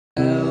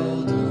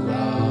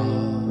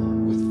Eldorado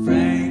with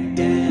Frank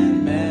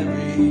and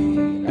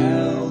Mary.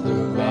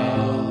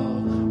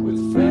 Eldorado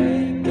with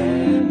Frank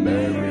and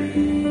Mary.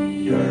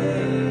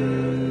 Yeah.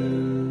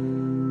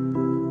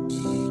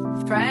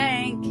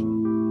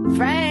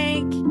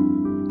 Frank,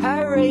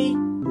 hurry.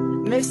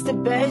 Mr.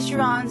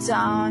 Bergeron's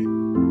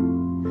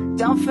on.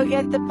 Don't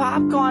forget the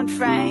popcorn,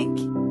 Frank.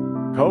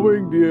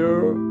 Coming,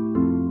 dear.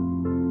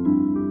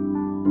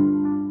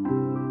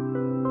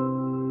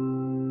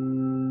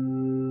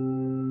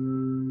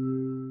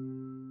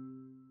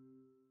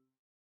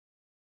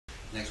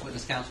 Next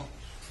witness, counsel.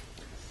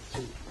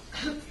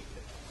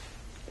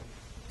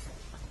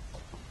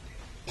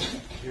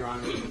 Your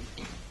Honor,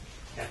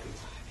 Captain.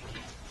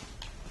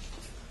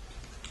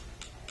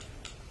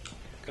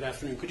 Good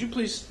afternoon. Could you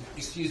please...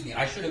 Excuse me,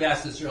 I should have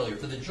asked this earlier.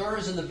 For the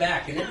jurors in the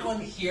back, can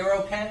everyone hear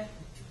okay?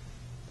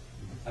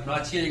 I'm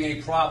not hearing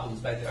any problems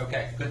back there.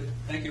 Okay, good.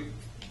 Thank you.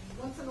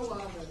 Once in a while,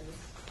 that is.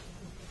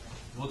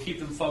 We'll keep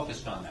them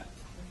focused on that.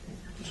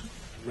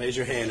 Raise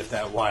your hand if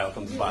that while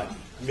comes by.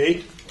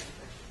 Me?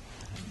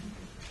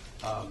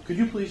 Could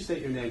you please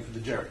state your name for the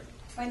jury?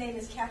 My name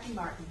is Kathy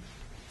Martin.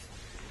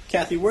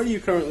 Kathy, where do you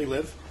currently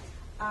live?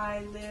 I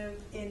live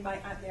in my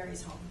Aunt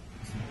Mary's home.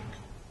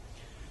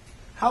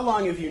 How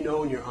long have you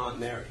known your Aunt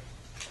Mary?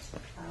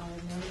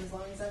 I've known her as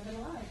long as I've been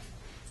alive.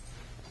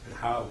 And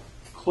how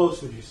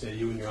close would you say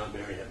you and your Aunt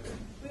Mary have been?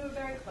 We were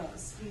very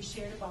close. We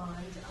shared a bond.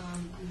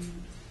 We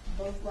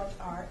both loved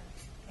art,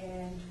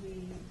 and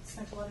we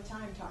spent a lot of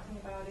time talking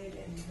about it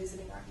and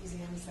visiting art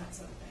museums, that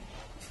sort of thing.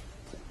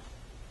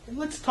 And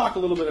let's talk a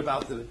little bit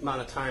about the amount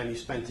of time you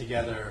spent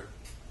together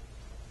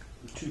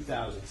in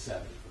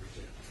 2007, for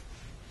example.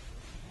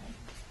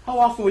 How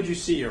often would you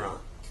see your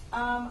aunt?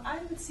 I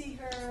would see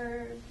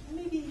her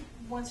maybe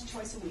once or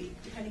twice a week,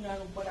 depending on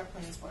what our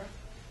plans were.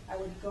 I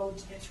would go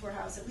to her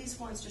house at least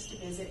once just to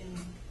visit, and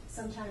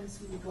sometimes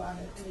we would go out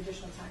an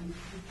additional time.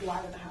 We'd go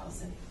out of the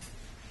house and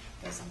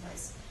go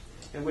someplace.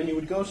 And when you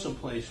would go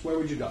someplace, where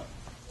would you go?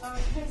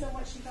 It depends on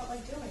what she felt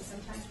like doing.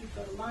 Sometimes we'd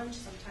go to lunch,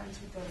 sometimes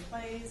we'd go to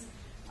plays.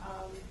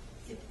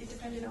 It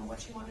depended on what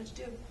she wanted to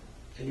do.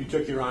 And you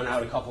took your aunt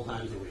out a couple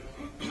times a week?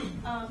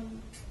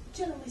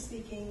 Generally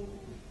speaking,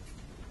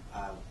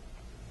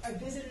 I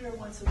visited her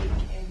once a week,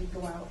 and we'd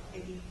go out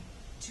maybe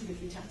 2 to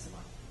 3 times a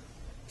month.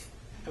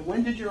 And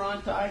when did your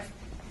aunt die?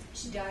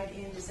 She died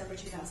in December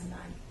 2009,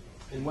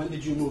 And when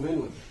did you move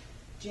in with her?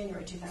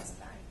 January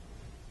 2009.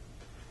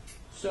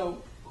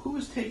 So, who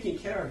was taking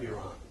care of your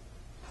aunt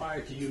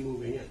prior to you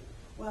moving in?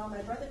 Well,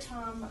 my brother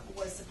Tom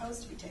was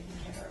supposed to be taking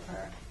care of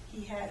her.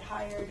 He had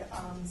hired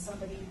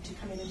somebody to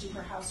come in and do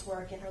her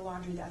housework and her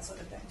laundry, that sort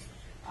of thing.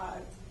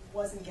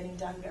 Wasn't getting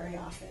done very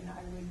often.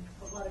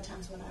 A lot of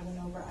times when I went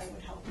over, I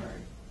would help her,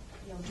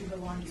 do her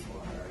laundry for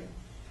her, and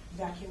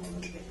vacuum a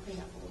little bit, clean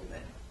up a little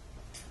bit.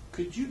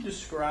 Could you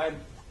describe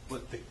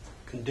what the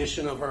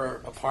condition of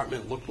her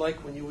apartment looked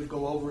like when you would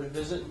go over and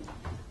visit?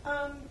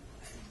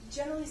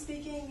 Generally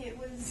speaking, it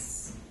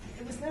was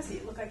messy.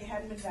 It looked like it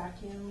hadn't been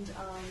vacuumed.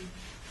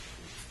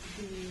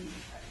 The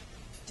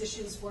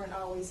dishes weren't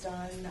always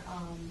done.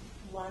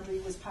 Laundry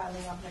was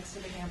piling up next to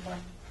the hamper.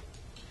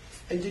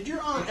 And did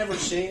your aunt ever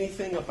say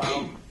anything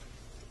about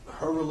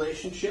her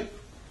relationship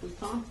with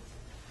Tom?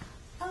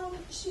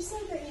 She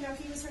said that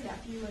he was her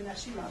nephew and that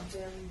she loved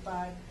him,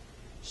 but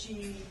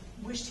she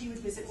wished he would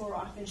visit more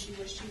often. She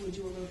wished he would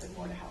do a little bit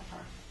more to help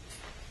her.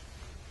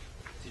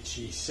 Did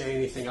she say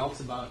anything else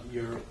about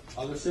your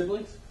other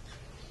siblings?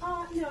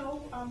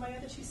 No. My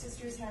other 2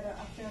 sisters had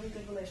a fairly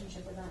good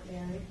relationship with Aunt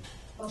Mary.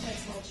 Both had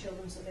small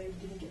children, so they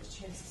didn't get a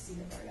chance to see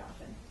them very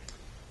often.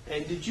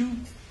 And did you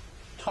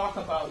talk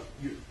about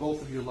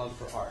both of your love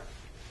for art?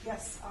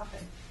 Yes,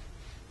 often.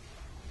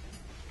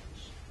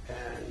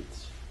 And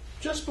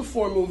just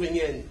before moving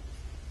in,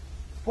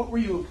 what were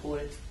you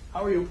employed?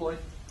 How were you employed?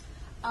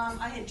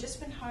 I had just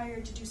been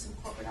hired to do some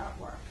corporate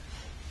artwork,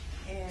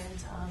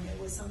 and it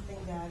was something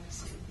that,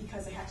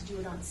 because I had to do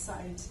it on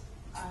site,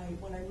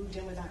 when I moved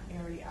in with Aunt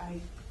Mary, I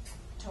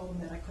told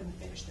them that I couldn't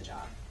finish the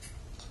job.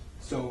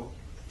 So,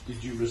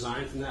 did you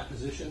resign from that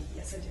position?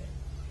 Yes, I did.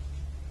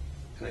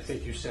 And I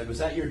think you said, was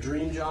that your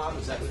dream job?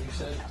 Is that what you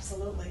said?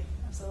 Absolutely,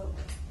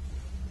 absolutely.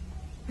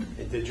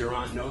 And did your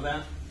aunt know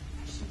that?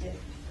 She did.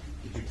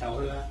 Did you tell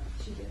her that?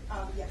 She did.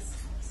 Yes.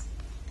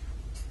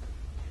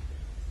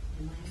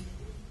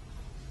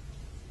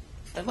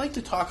 I'd like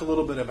to talk a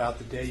little bit about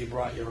the day you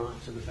brought your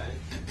aunt to the bank.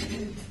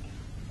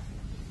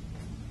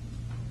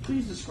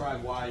 Please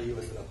describe why you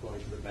ended up going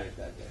to the bank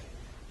that day.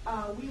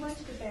 We went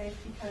to the bank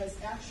because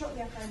shortly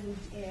after I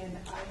moved in,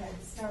 I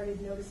had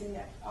started noticing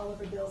that all of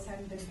her bills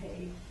hadn't been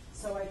paid.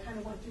 So I kind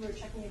of went through her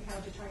checking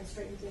account to try and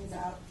straighten things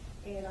out,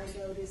 and I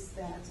noticed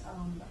that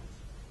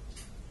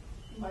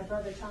my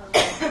brother Tom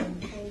had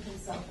been paying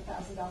himself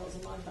 $1,000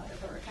 a month out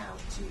of her account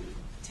to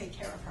take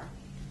care of her.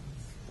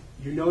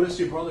 You noticed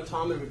your brother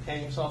Tom had been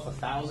paying himself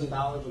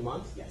 $1,000 a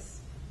month?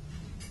 Yes.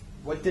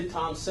 What did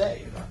Tom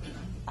say?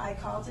 I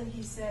called him.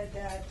 He said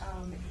that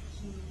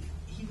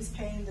he was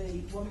paying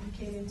the woman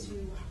who came in to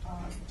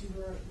do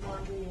her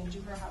laundry and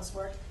do her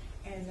housework,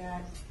 and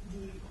that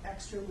the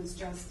extra was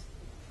just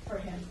for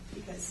him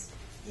because,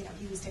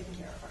 he was taking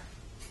care of her.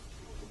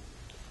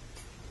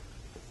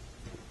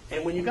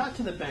 And when you got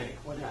to the bank,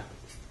 what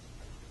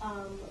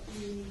happened?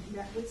 We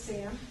met with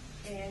Sam,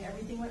 and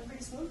everything went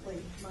pretty smoothly.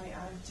 My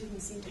aunt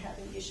didn't seem to have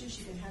any issues.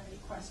 She didn't have any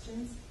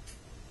questions.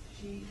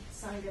 She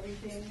signed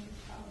everything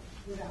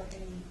without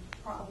any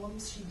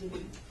problems. She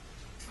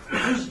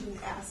didn't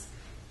ask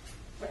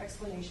for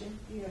explanation.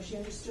 She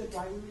understood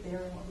why we were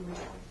there and what we were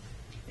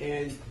doing.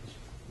 And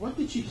what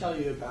did she tell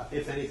you about,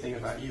 if anything,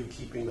 about you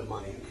keeping the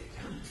money in the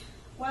account?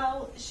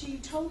 Well, she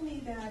told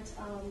me that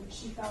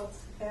she felt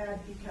bad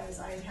because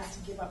I had to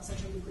give up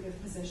such a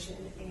lucrative position,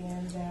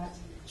 and that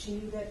she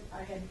knew that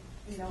I had,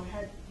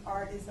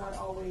 art is not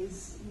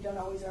always, you don't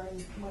always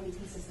earn money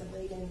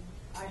consistently, and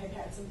I had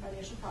had some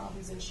financial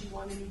problems, and she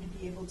wanted me to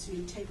be able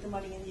to take the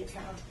money in the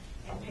account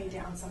and pay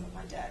down some of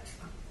my debt.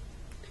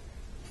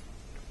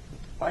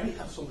 Why do you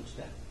have so much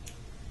debt?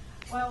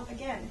 Well,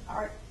 again,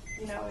 art,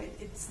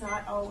 it's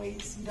not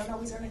always, you don't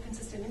always earn a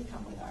consistent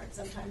income with art.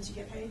 Sometimes you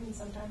get paid and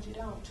sometimes you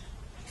don't.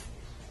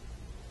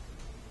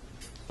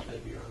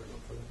 Thank you, Your Honor. No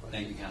further questions.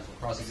 Thank you, counsel.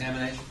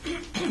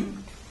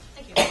 Cross-examination?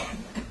 Thank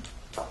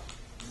you.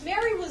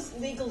 Mary was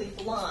legally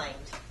blind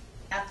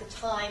at the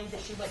time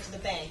that she went to the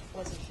bank,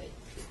 wasn't she?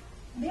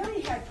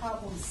 Mary had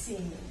problems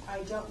seeing. I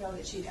don't know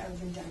that she'd ever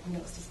been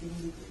diagnosed as being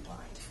legally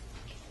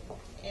blind.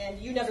 And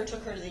you never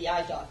took her to the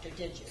eye doctor,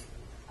 did you?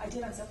 I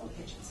did on several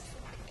occasions.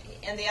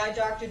 And the eye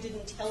doctor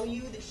didn't tell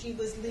you that she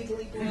was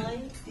legally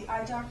blind? The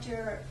eye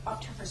doctor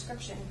upped her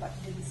prescription, but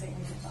didn't say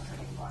anything about her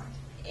being blind.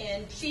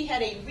 And she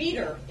had a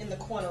reader in the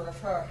corner of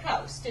her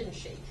house, didn't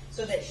she?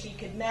 So that she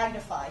could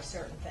magnify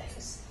certain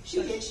things.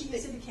 She did. She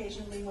used it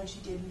occasionally when she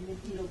did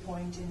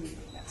needlepoint and reading,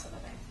 that sort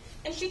of thing.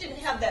 And she didn't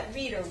have that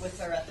reader with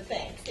her at the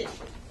bank, did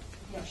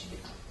she? No, she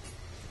did not.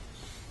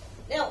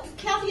 Now,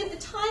 Kathy, at the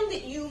time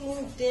that you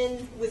moved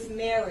in with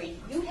Mary,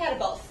 you had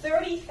about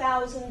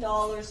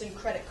 $30,000 in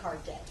credit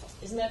card debt.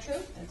 Isn't that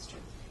true? That's true.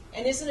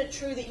 And isn't it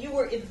true that you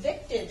were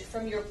evicted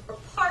from your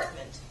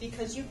apartment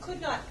because you could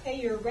not pay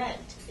your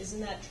rent?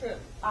 Isn't that true?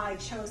 I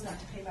chose not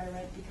to pay my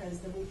rent because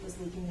the roof was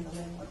leaking and the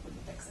landlord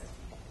wouldn't fix it.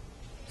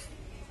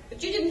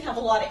 But you didn't have a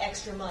lot of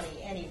extra money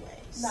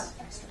anyways. Not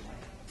extra money.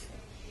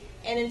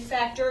 And in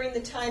fact, during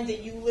the time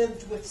that you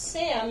lived with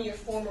Sam, your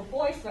former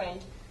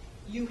boyfriend,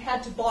 you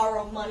had to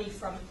borrow money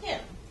from him.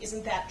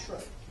 Isn't that true?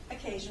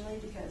 Occasionally,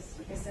 because,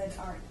 like I said,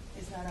 art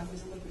is not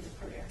always a lucrative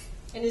career.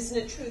 And isn't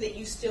it true that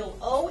you still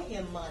owe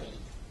him money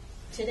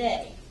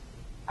today?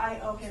 I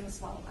owe him a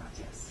small amount,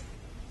 yes.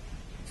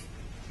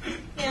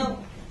 Now,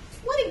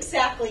 what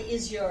exactly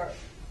is your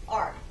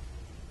art,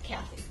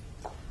 Kathy?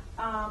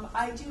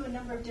 I do a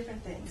number of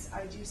different things.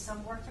 I do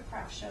some work for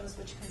craft shows,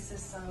 which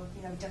consists of,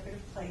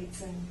 decorative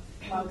plates and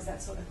mugs,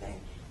 that sort of thing.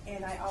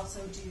 And I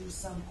also do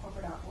some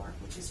corporate artwork,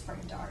 which is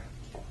framed art.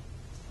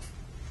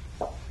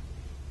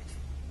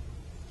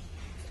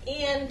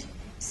 And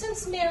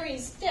since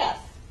Mary's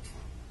death,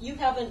 you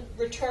haven't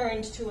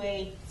returned to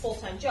a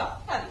full-time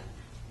job, have you?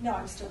 No,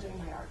 I'm still doing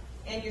my art.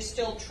 And you're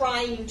still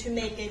trying to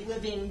make a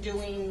living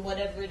doing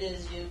whatever it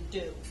is you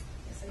do.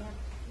 Yes, I am.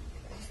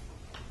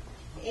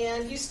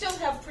 And you still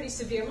have pretty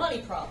severe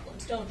money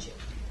problems, don't you?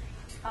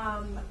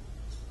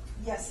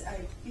 Yes,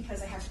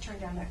 because I have to turn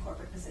down that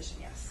corporate position,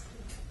 yes.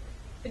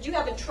 But you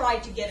haven't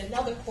tried to get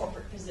another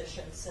corporate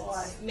position since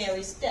Well,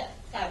 Mary's death,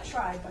 have I've you?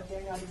 tried, but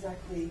they're not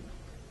exactly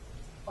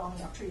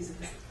falling off trees at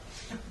this.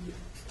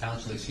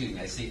 Counsel, excuse me,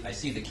 I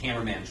see the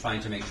cameraman trying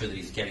to make sure that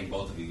he's getting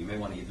both of you. You may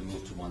want to either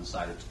move to one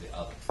side or to the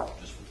other,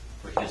 just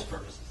for his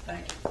purposes.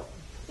 Thank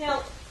you.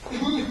 Now,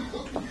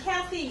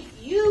 Kathy,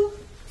 you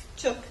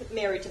took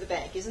Mary to the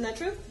bank, isn't that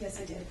true? Yes,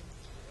 I did.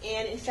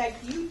 And in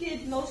fact, you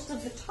did most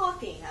of the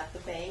talking at the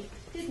bank,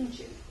 didn't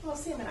you? Well,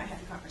 Sam and I had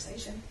a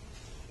conversation.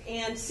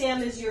 And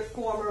Sam is your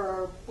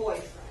former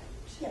boyfriend.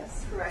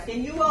 Yes. Correct.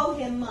 And you owe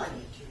him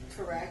money,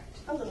 correct?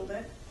 A little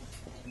bit.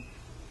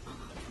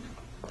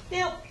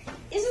 Now,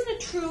 isn't it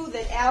true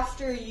that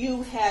after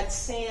you had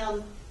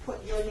Sam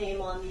put your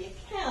name on the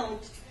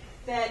account,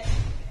 that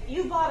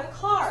you bought a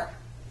car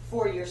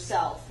for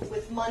yourself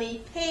with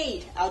money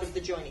paid out of the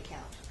joint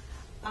account?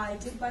 I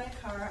did buy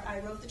a car. I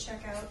wrote the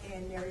check out,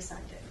 and Mary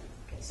signed it.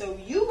 Okay, so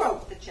you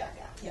wrote the check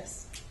out.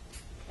 Yes.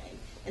 Okay.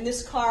 And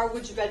this car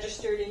was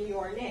registered in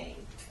your name.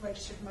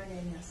 Registered my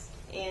name, yes.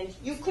 And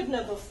you couldn't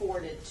have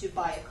afforded to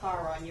buy a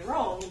car on your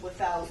own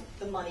without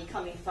the money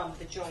coming from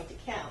the joint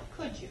account,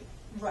 could you?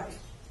 Right.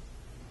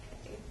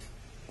 Okay.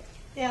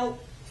 Now,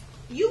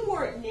 you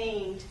weren't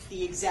named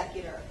the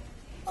executor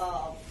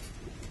of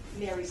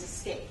Mary's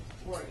estate,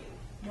 were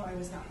you? No, I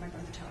was not. My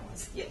brother Tom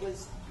was. It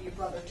was your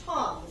brother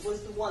Tom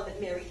was the one that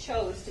Mary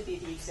chose to be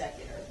the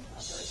executor of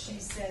her She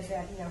estate. said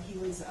that, he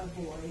was a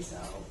boy, so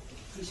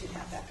he should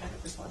have that kind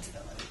of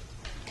responsibility.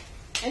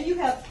 And you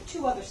have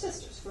two other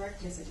sisters,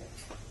 correct? Yes, I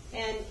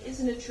did. And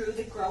isn't it true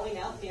that growing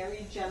up,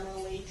 Mary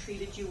generally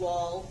treated you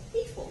all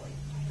equally?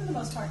 For the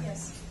most part,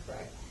 yes.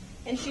 Correct.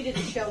 And she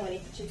didn't show any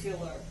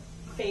particular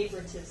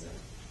favoritism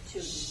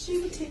to? She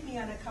would take me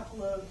on a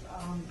couple of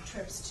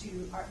trips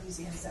to art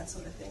museums, that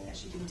sort of thing. That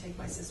she didn't take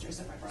my sisters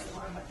and my brother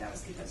on, but that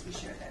was because we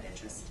shared that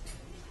interest.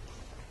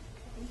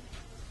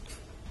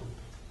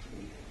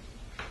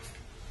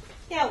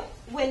 Now,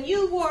 when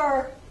you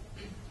were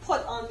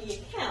put on the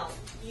account,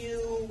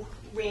 you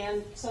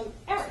ran some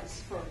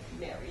errands for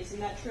Mary, isn't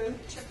that true?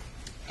 Sure.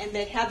 And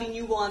that having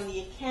you on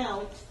the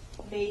account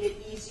made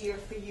it easier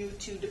for you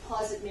to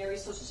deposit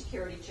Mary's Social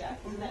Security check,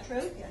 isn't that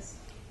true? Yes.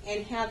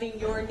 And having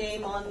your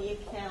name on the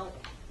account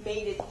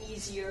made it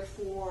easier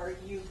for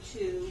you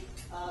to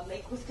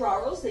make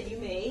withdrawals that you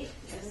made,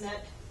 isn't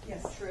that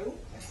Yes. true?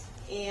 Yes.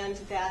 And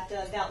that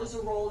that was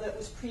a role that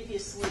was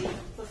previously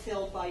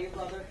fulfilled by your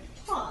brother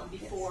Tom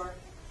before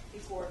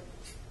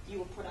you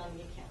were put on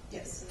the account.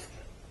 Yes. Isn't that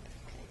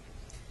true? Okay.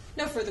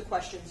 No further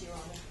questions, Your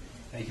Honor.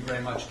 Thank you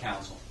very much,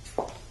 counsel.